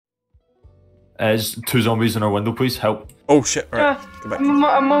There's 2 zombies in our window, please help. Oh shit! Right, go back.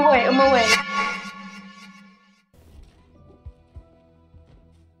 I'm away.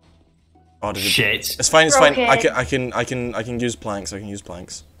 Oh, Shit! It's fine. It's fine. Okay. I can use planks. I can use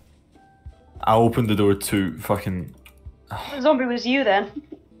planks. I opened the door to fucking. The zombie was you then.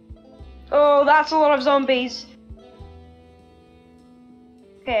 Oh, that's a lot of zombies.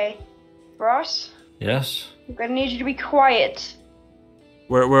 Okay, Ross. Yes. I'm gonna need you to be quiet.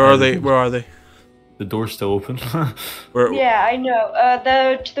 Where are they? Where are they? The door's still open. Where? Yeah, I know.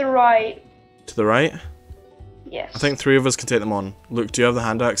 They're to the right. To the right. Yes. I think 3 of us can take them on. Luke, do you have the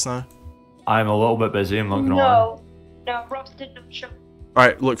hand axe now? I'm a little bit busy. I'm not gonna lie. No, Ross did not show. All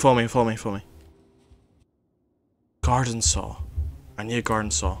right, look, follow me. Garden saw. I need a garden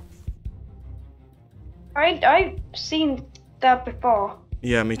saw. I've seen that before.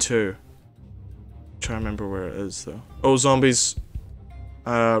 Yeah, me too. Trying to remember where it is though. Oh, zombies.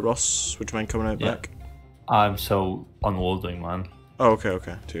 Ross, would you mind coming out back? I'm still unloading, man. Oh, okay.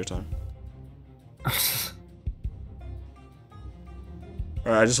 Take your time.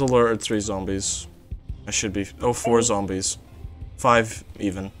 Alright, I just alerted 3 zombies. I should be. Oh, 4 zombies. 5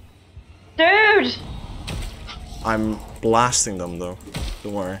 even. Dude! I'm blasting them though.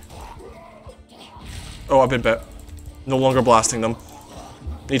 Don't worry. Oh, I've been bit. No longer blasting them.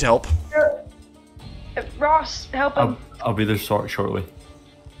 Need help. Ross, help him. I'll be there shortly.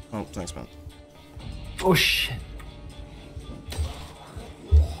 Oh, thanks, man. Oh shit.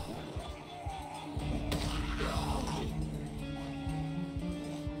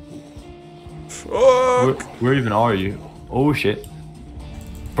 Fuck! Where even are you? Oh shit.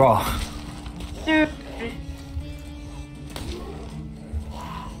 Bro. Dude.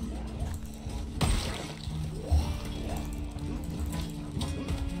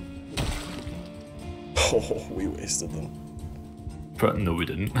 Oh, we wasted them. But no, we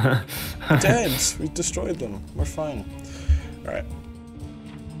didn't. Dead! We destroyed them. We're fine. Alright.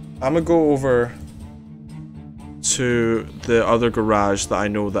 I'm gonna go over to the other garage that I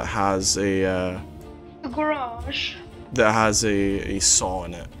know that has a The garage. that has a saw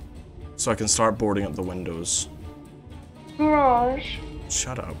in it. So I can start boarding up the windows. Garage.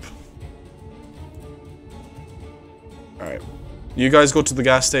 Shut up. Alright. You guys go to the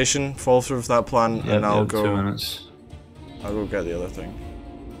gas station, follow through with that plan, and I'll go. 2 minutes. I'll go get the other thing.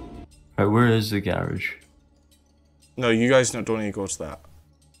 Right, where is the garage? No, you guys don't need to go to that.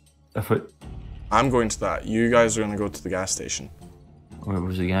 I'm going to that. You guys are gonna go to the gas station. Where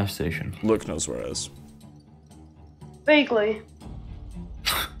was the gas station? Luke knows where it is. Vaguely.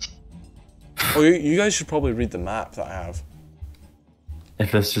 Oh, you guys should probably read the map that I have.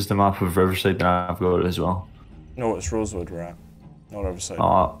 If this is the map of Riverside, then I've got it as well. No, it's Rosewood we're at. Not Riverside.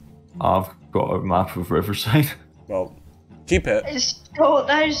 I've got a map of Riverside. Well, keep it. That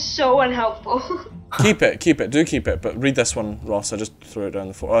is so unhelpful. Keep it. Do keep it. But read this one, Ross. I just threw it down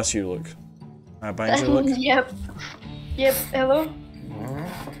the floor. Oh, that's you, Luke. Behind you, Luke. Yep. Hello.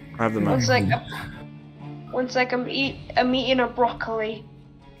 I have the map. One sec. I'm eating a broccoli.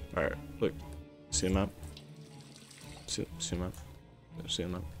 All right, look. See a map. See a map. See a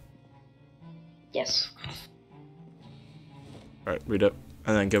map. Yes. All right, read it,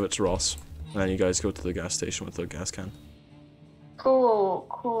 and then give it to Ross, and then you guys go to the gas station with the gas can.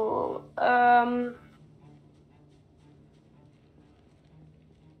 Cool.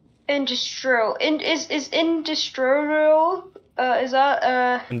 Industrial. Is industrial? Is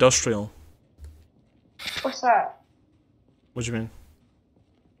that Industrial. What's that? What do you mean?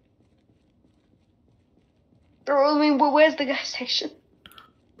 I mean, where's the gas station?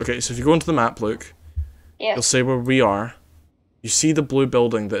 Okay, so if you go into the map, Luke, Yeah. you'll say where we are. You see the blue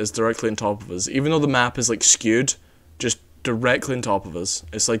building that is directly on top of us. Even though the map is like skewed, just directly on top of us.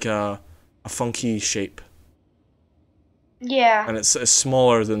 It's like a funky shape. Yeah. And it's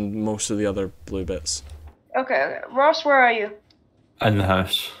smaller than most of the other blue bits. Okay. Ross, where are you? In the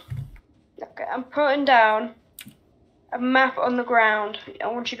house. Okay, I'm putting down a map on the ground. I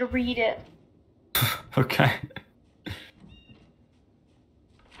want you to read it. Okay.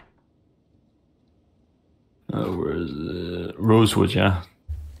 Where is it? Rosewood, yeah.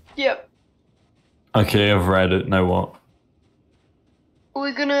 Yep. Okay, I've read it. Now what?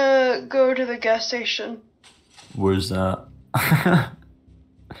 We're gonna go to the gas station. Where's that?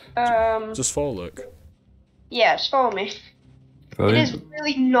 Just follow Luke. Yeah, just follow me. Brilliant. It is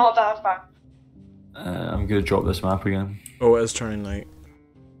really not that far. I'm gonna drop this map again. Oh, it is turning night.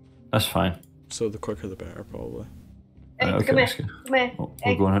 That's fine. So the quicker the better, probably. Hey, Okay, come here. let's go. Come here. Oh,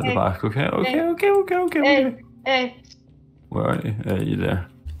 Hey, we're going out the hey, back. Okay. Hey. Where are you? You there?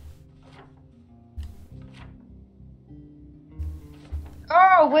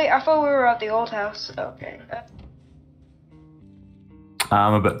 Oh wait, I thought we were at the old house. Okay.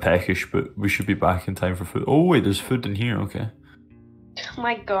 I'm a bit peckish, but we should be back in time for food. Oh wait, there's food in here. Okay. Oh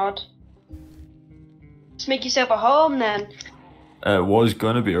my god. Just make yourself a home then. It was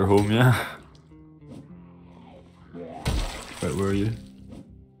gonna be our home, yeah. Wait, where are you?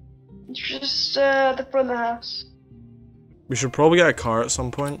 Just the front of the house. We should probably get a car at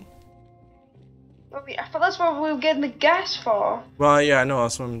some point. Oh, I thought that's what we were getting the gas for. Well, yeah, I know,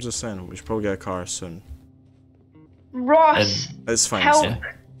 that's what I'm just saying. We should probably get a car soon. Ross, It's fine. help! Yeah.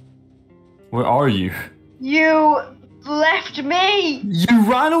 Where are you? You left me.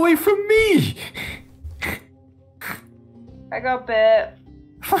 You ran away from me! I got bit.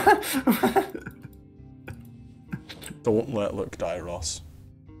 Don't let Luke die, Ross.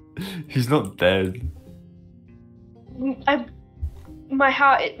 He's not dead. My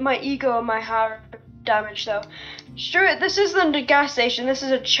ego and my heart are damaged though. Stuart, this isn't a gas station. This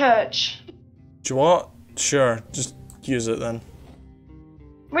is a church. Do you want? Sure, just use it then.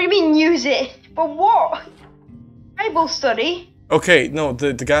 What do you mean use it? For what? Bible study. Okay, no,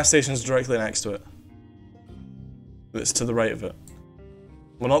 the gas station's directly next to it. It's to the right of it.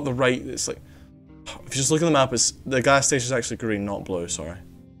 Well, not the right, it's like... If you just look at the map, the gas station's actually green, not blue, sorry.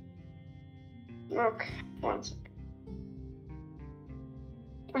 Okay, one second.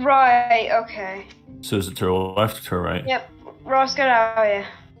 Right, okay. So is it to our left or to our right? Yep, Ross, get out of here.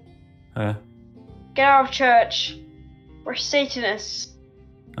 Yeah. Get out of church. We're Satanists.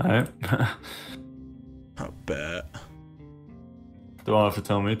 Alright. I bet. Don't have to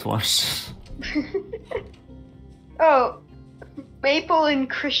tell me twice. Oh, Maple and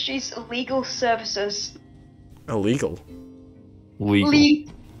Christie's legal services. Illegal?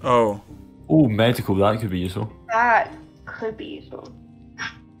 Legal. Oh. Oh, medical, that could be useful. That could be useful.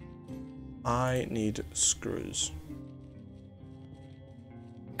 I need screws.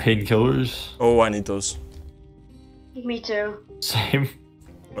 Painkillers. Oh, I need those. Me too. Same.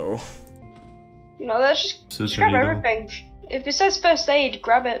 Oh. No, that's just So it's grab illegal. everything. If it says first aid,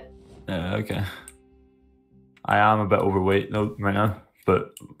 grab it. Yeah, okay. I am a bit overweight though right now,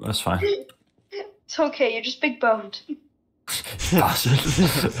 but that's fine. It's okay, you're just big boned.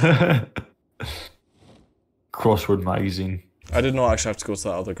 Bastard. Crossword magazine. I did not actually have to go to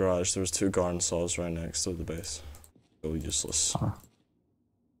that other garage. There was 2 garden saws right next to the base. So useless.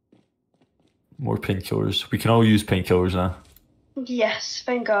 More painkillers. We can all use painkillers now. Yes,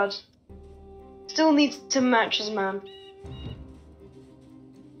 thank God. Still needs to match his man.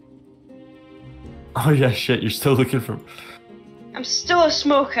 Oh yeah, shit, you're still looking for... I'm still a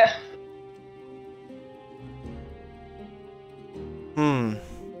smoker.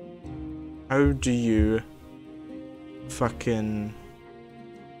 How do you... fucking...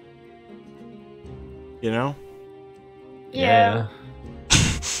 You know? Yeah.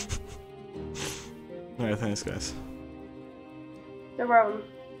 Alright, thanks guys. No problem.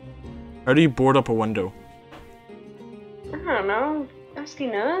 How do you board up a window? I don't know.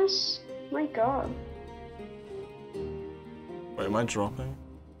 Asking us? My God. Wait, am I dropping?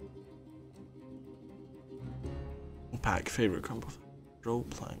 Pack, favorite combo. Roll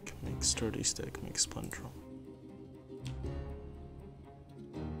plank, make sturdy stick, make splinter.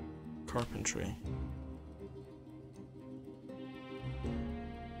 Carpentry.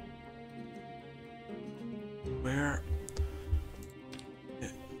 Where?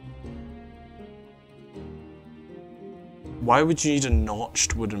 Why would you need a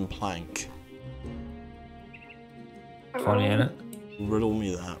notched wooden plank? Funny, innit? Riddle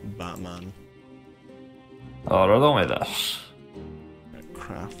me that, Batman. Oh, riddle me this.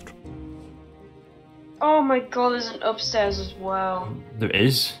 Craft. Oh my God, there's an upstairs as well. There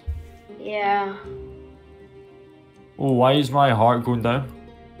is? Yeah. Oh, why is my heart going down?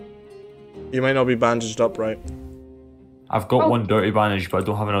 You might not be bandaged up right. I've got Oh. one dirty bandage, but I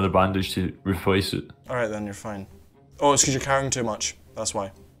don't have another bandage to replace it. Alright then, you're fine. Oh, it's because you're carrying too much. That's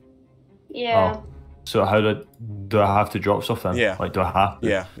why. Yeah. Oh. So how do I have to drop stuff then? Yeah. Like, do I have to?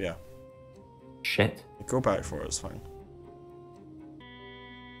 Yeah, yeah. Shit. Go back for it, it's fine.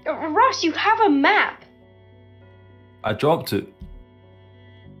 Ross, you have a map. I dropped it.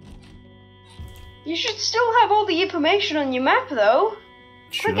 You should still have all the information on your map, though.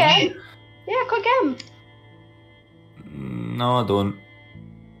 Should Click I? M. Yeah, click M. No, I don't.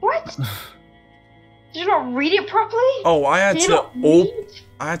 What? Did you not read it properly? Oh, I had Did you to not read?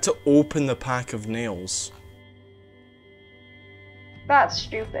 I had to open the pack of nails. That's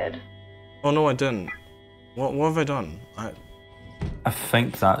stupid. Oh no, I didn't. What have I done? I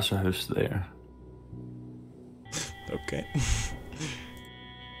think that's a house there. Okay.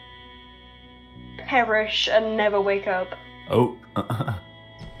 Perish and never wake up. Oh.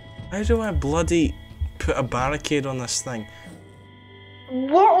 How do I bloody put a barricade on this thing?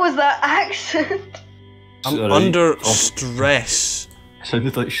 What was that accent? I'm Sorry. under Oh. stress.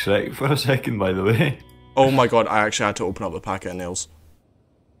 Sounded like Shrek for a second, by the way. Oh my god, I actually had to open up the packet of nails.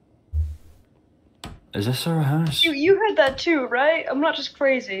 Is this our house? You heard that too, right? I'm not just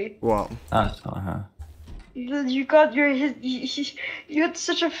crazy. What? That's not our house. You got you had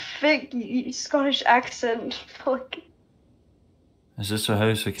such a thick Scottish accent. Like, Is this our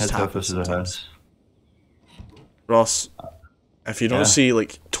house? I can't tell if happens this is our sometimes. house. Ross, if you don't Yeah. see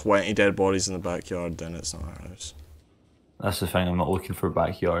like 20 dead bodies in the backyard, then it's not our house. That's the thing, I'm not looking for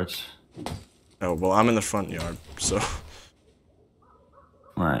backyards. Oh, well, I'm in the front yard, so.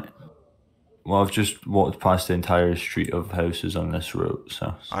 Right. Well, I've just walked past the entire street of houses on this road,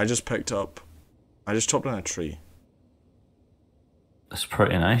 so I just chopped down a tree. it's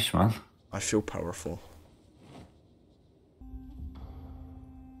pretty nice, man. I feel powerful.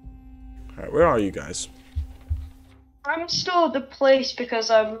 Alright, where are you guys? I'm still at the place because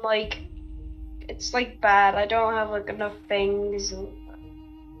I'm like, it's like bad. I don't have like enough things. And...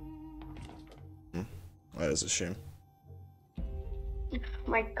 That is a shame.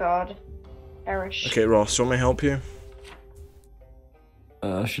 My God, perish. Okay, Ross, do you want me to help you?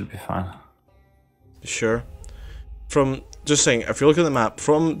 Should be fine. You sure? Just saying, if you look at the map,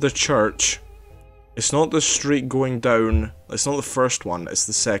 from the church, it's not the street going down, it's not the first one, it's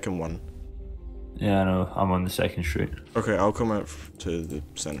the second one. Yeah, I know. I'm on the second street. Okay, I'll come out to the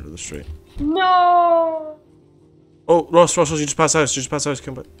center of the street. No. Oh, Ross, you just passed the house,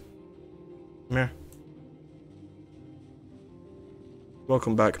 come back. Come here.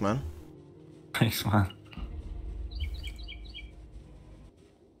 Welcome back, man. Thanks, man.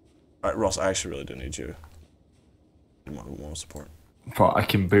 Alright, Ross, I actually really do need you. More support. But I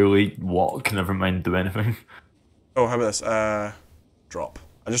can barely walk, never mind do anything. Oh, how about this? Drop.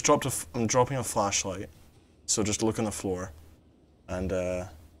 I'm dropping a flashlight. So just look on the floor. And,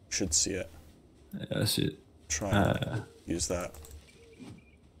 should see it. Yeah, I see it. Try and use that.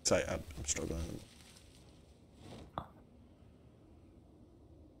 I'm struggling.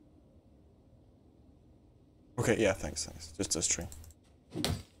 Okay, yeah, thanks. Just this tree.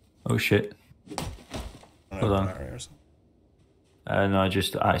 Oh shit. Hold on. Battery or something. No, I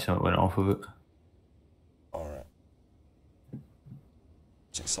just accidentally went off of it. Alright.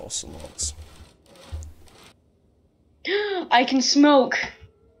 Jigsaw some logs. I can smoke.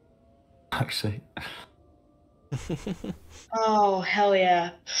 Actually. Oh, hell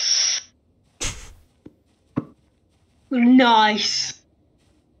yeah. Nice.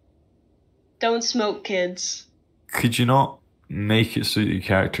 Don't smoke, kids. Could you not make it so your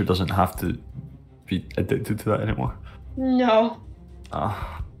character doesn't have to be addicted to that anymore? No.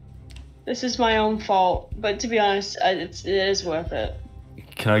 Ah. This is my own fault, but to be honest, it is worth it.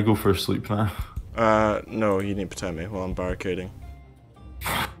 Can I go for a sleep now? No, you need to protect me while I'm barricading.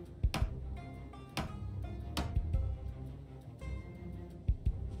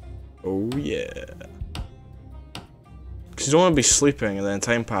 Oh yeah. Because you don't want to be sleeping and then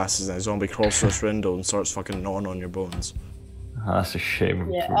time passes and a zombie crawls through this window and starts fucking gnawing on your bones. That's a shame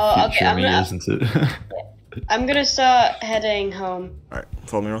Yeah, for future okay, me, isn't it? I'm gonna start heading home. Alright,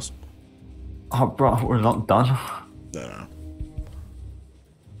 follow me, Ross. Oh, bro, we're not done. No.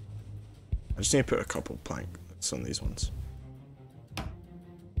 I just need to put a couple planks on these ones.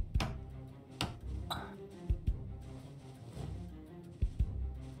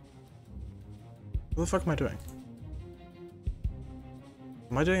 What the fuck am I doing?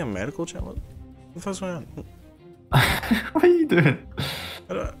 Am I doing a medical check? What the fuck's going on? What are you doing?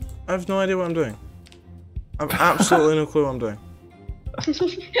 I have no idea what I'm doing. I have absolutely no clue what I'm doing.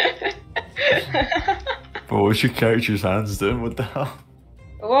 Bro, what's your character's hands doing? What the hell?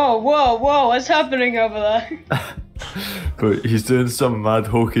 Whoa, what's happening over there? But he's doing some mad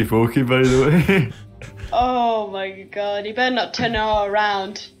hokey pokey, by the way. Oh my god, you better not turn it all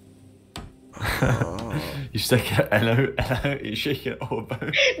around. You stick it in out, you shake it all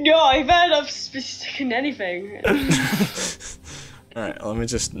about. No, I better not be sticking anything. Alright, let me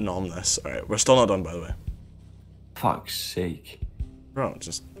just nom this. Alright, we're still not done, by the way. Fuck's sake. Bro,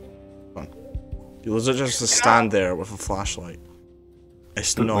 just... Come on. You legit just stand there with a flashlight.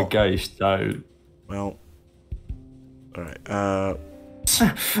 It's But my not... guy's down. Well... Alright, I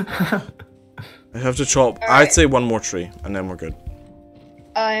have to chop... Alright. I'd say one more tree, and then we're good.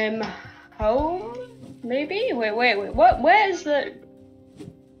 I'm home? Maybe? Wait. What? Where is the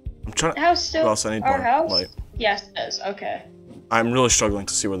I'm trying to... house still? Ross, I need Our more house? light. Yes, it is. Okay. I'm really struggling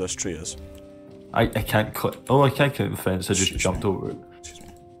to see where this tree is. I can't click. Oh, I can't click the fence. I just Excuse jumped me. over it. Excuse me.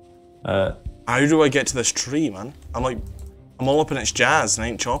 Uh, How do I get to this tree, man? I'm I'm all up in its jazz and I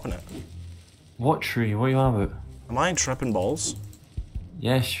ain't chopping it. What tree? What are you on about? Am I tripping balls?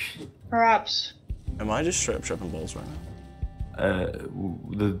 Yes. Perhaps. Am I just straight up tripping balls right now?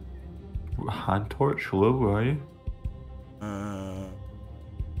 The hand torch. Hello, where are you?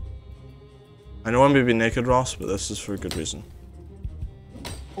 I know I'm maybe naked, Ross, but this is for a good reason.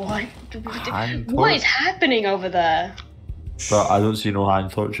 What? Hand What torch? is happening over there? But I don't see no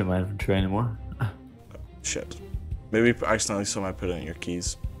hand torch in my inventory anymore. Shit. Maybe accidentally somehow put it in your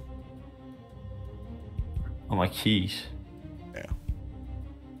keys. On my keys. Yeah.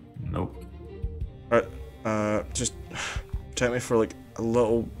 Nope. Alright, just take me for like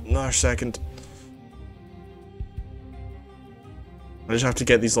another second. I just have to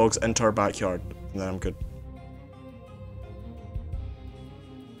get these logs into our backyard, and then I'm good.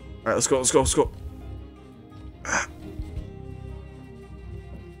 Alright, let's go, let's go, let's go.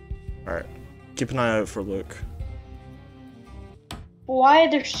 Alright, keep an eye out for Luke. Why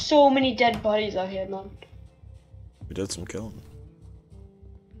are there so many dead bodies out here, man? We did some killing.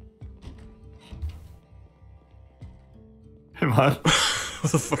 Hey man.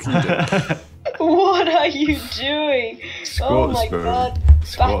 What the fuck are you doing? What are you doing? Oh Squats, my bro. god.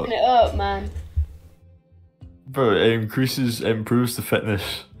 Squat. Backing it up, man. Bro, it improves the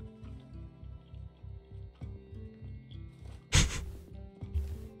fitness.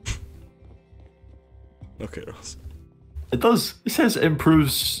 Okay, Ross. It does. It says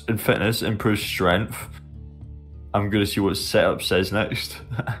improves in fitness, improves strength. I'm gonna see what setup says next.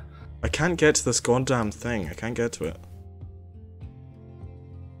 I can't get to this goddamn thing. I can't get to it.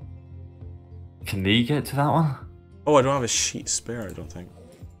 Can they get to that one? Oh, I don't have a sheet spare, I don't think.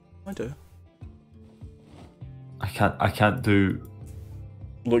 I do. I can't do.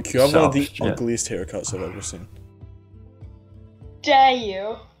 Look, you have one of the Setups, yeah. ugliest haircuts I've ever seen. Dare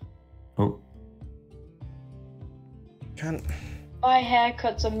you? Oh, Can't. My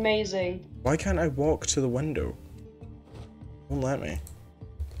haircut's amazing. Why can't I walk to the window? Won't let me.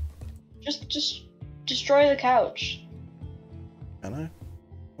 Just destroy the couch. Can I?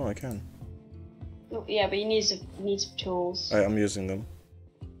 Oh, I can. Oh, yeah, but you need some tools. I'm using them.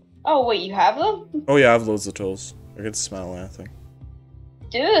 Oh wait, you have them? Oh yeah, I have loads of tools. I can smell anything.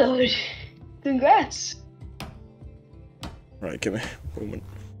 Dude, congrats. Right, give me a moment.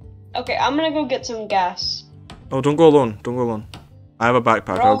 Okay, I'm gonna go get some gas. Oh, don't go alone. Don't go alone. I have a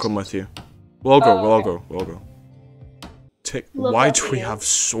backpack. We're I'll all- come with you. We'll all go. Oh, We'll all okay. go. We'll all go. Look Why at do we you. have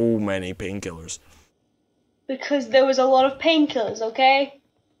so many painkillers? Because there was a lot of painkillers, okay?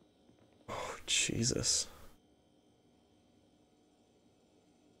 Oh, Jesus.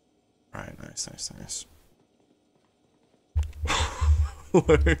 Right, nice, nice, nice.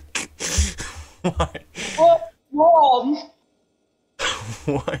 Look. Why? What? Mom?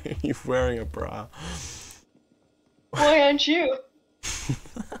 Why are you wearing a bra? Why aren't you?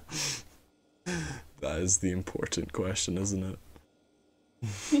 That is the important question, isn't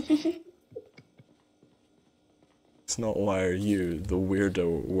it? It's not why are you, the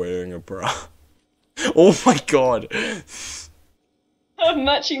weirdo, wearing a bra. Oh my god! A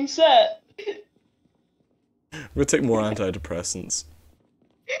matching set. I'm gonna take more antidepressants.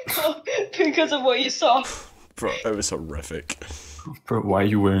 Because of what you saw. Bro, it was horrific. bro, why are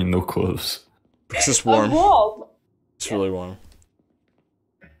you wearing no clothes? Because it's I'm warm. warm. It's really warm.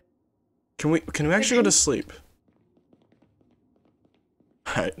 Can we actually go to sleep?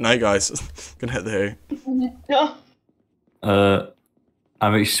 Alright, night guys. Gonna hit the hay. No.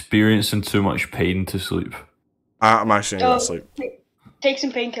 I'm experiencing too much pain to sleep. I'm actually gonna go Oh, to sleep. take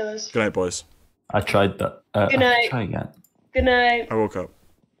some painkillers. Good night, boys. I tried that. Good I night. can try again. Good night. I woke up.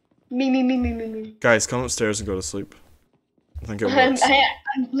 Me. Guys, come upstairs and go to sleep. I think it I'm works.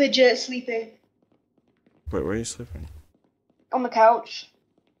 legit sleeping. Wait, where are you sleeping? On the couch.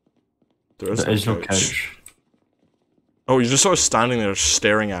 There There is no couch. Oh, you're just sort of standing there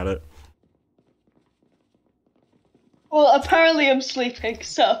staring at it. Well, apparently I'm sleeping,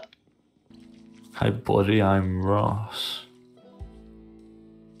 so. Hi, buddy. I'm Ross.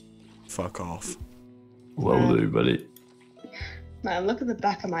 Fuck off. Will do, buddy. Man, look at the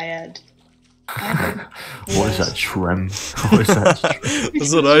back of my head. What is that trim? What is that trim?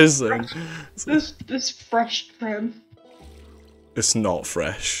 That's what I was saying. This fresh trim. It's not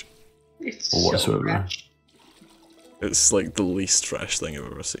fresh. It's Or so whatsoever. fresh. It's like the least fresh thing I've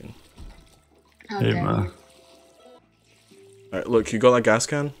ever seen. How Hey, dare man. you. Alright, look, you got that gas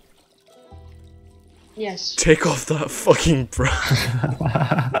can? Yes. Take off that fucking bra.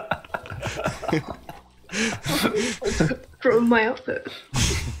 From my outfit.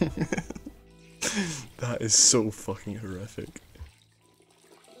 That is so fucking horrific.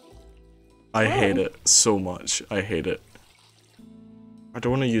 I hate it so much. I hate it. I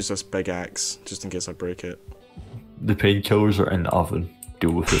don't want to use this big axe, just in case I break it. The painkillers are in the oven.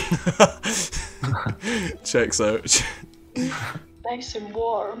 Deal with it. Checks out. Nice and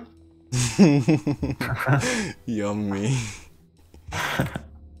warm. Yummy. Alright,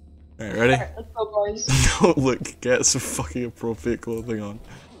 ready? Alright, let's go, boys. No, look, get some fucking appropriate clothing on.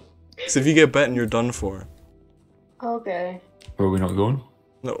 So if you get bitten, you're done for. Okay. Where are we not going?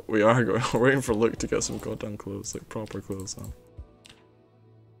 No, we are going. We're waiting for Luke to get some goddamn clothes, like proper clothes on.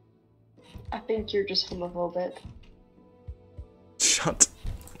 I think you're just homophobic. Shut.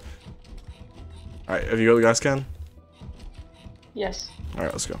 Alright, have you got the gas can? Yes.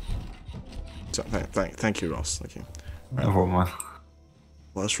 Alright, let's go. So, thank you, Ross. Thank you. No problem, man.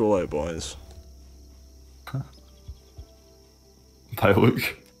 Let's roll out, boys. Bye,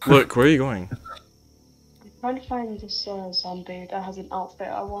 Luke. Look, where are you going? I'm trying to find this zombie that has an outfit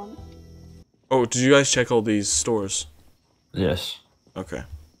I want. Oh, did you guys check all these stores? Yes. Okay,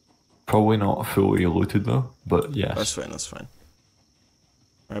 Probably not fully looted though, but yes. that's fine, that's fine.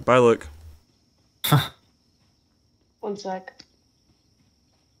 Alright, bye, Luke. 1 sec.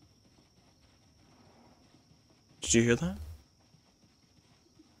 Did you hear that?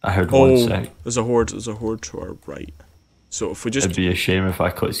 I heard 1 sec. There's a horde to our right. So if we just... It'd be a shame if I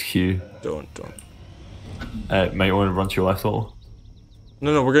clicked Q. Don't. Might want to run to your left a little.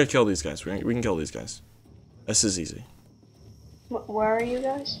 No, we're gonna kill these guys. We can kill these guys. This is easy. Where are you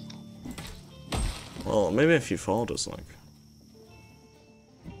guys? Well, maybe if you followed us, like...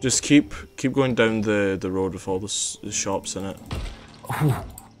 Just keep going down the road with all the shops in it. Oh.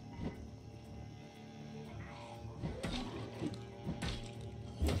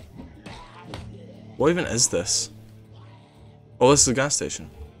 What even is this? Oh, this is a gas station,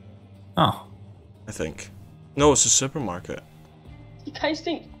 Oh. I think. No, it's a supermarket. You guys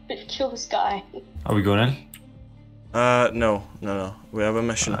think kill this guy? Are we going in? No. We have a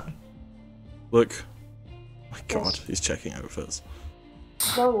mission. Look. My god, Yes. he's checking outfits.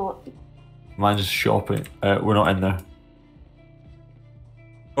 No. Mine's shopping. We're not in there.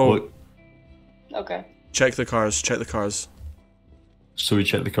 Oh, Look. Okay. check the cars. So we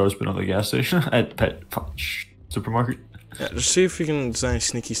checked the cars, but not the gas station. Supermarket. Yeah, just see if we can there's any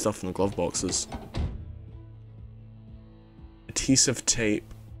sneaky stuff in the glove boxes. Adhesive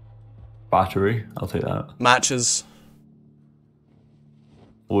tape. Battery. I'll take that. Matches.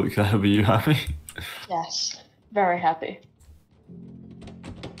 Look, that'll be you happy. Yes. Very happy.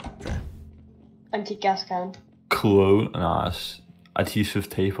 Okay. Empty gas can. Clone. Nice. Adhesive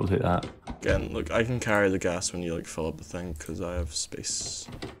tape. I'll take that. Again, look, I can carry the gas when you like fill up the thing because I have space.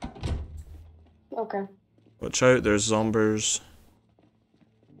 Okay. Watch out, there's zombies.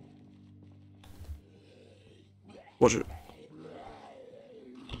 Watch it.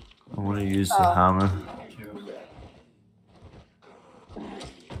 I want to use the hammer.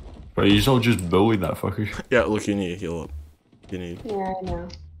 But you all just bullied that fucker. Yeah, look, you need to heal up. You need. Yeah, I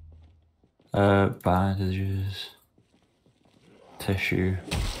know. Bandages. Tissue.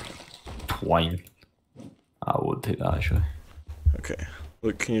 Twine. I would take that actually. Okay.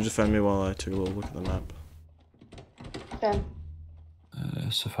 Look, can you defend me while I take a little look at the map? Okay.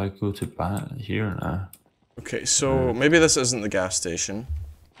 So if I go to here now. Okay, so maybe this isn't the gas station.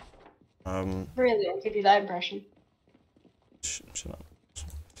 Really, I'll give you that impression. Shut up.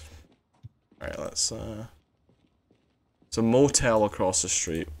 Alright, let's it's a motel across the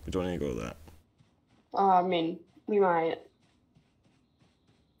street. We don't need to go to that. I mean, we might.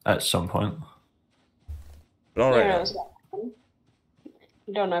 At some point. But alright.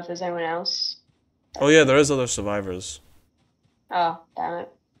 You don't know if there's anyone else. Oh yeah, there is other survivors. Oh, damn it.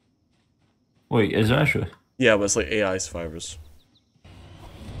 Wait, is there actually? Yeah, but it's like AI survivors.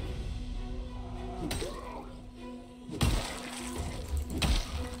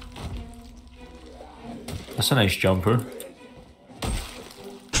 That's a nice jumper.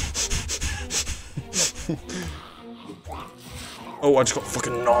 Oh, I just got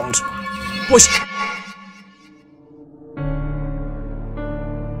fucking nommed. Boys!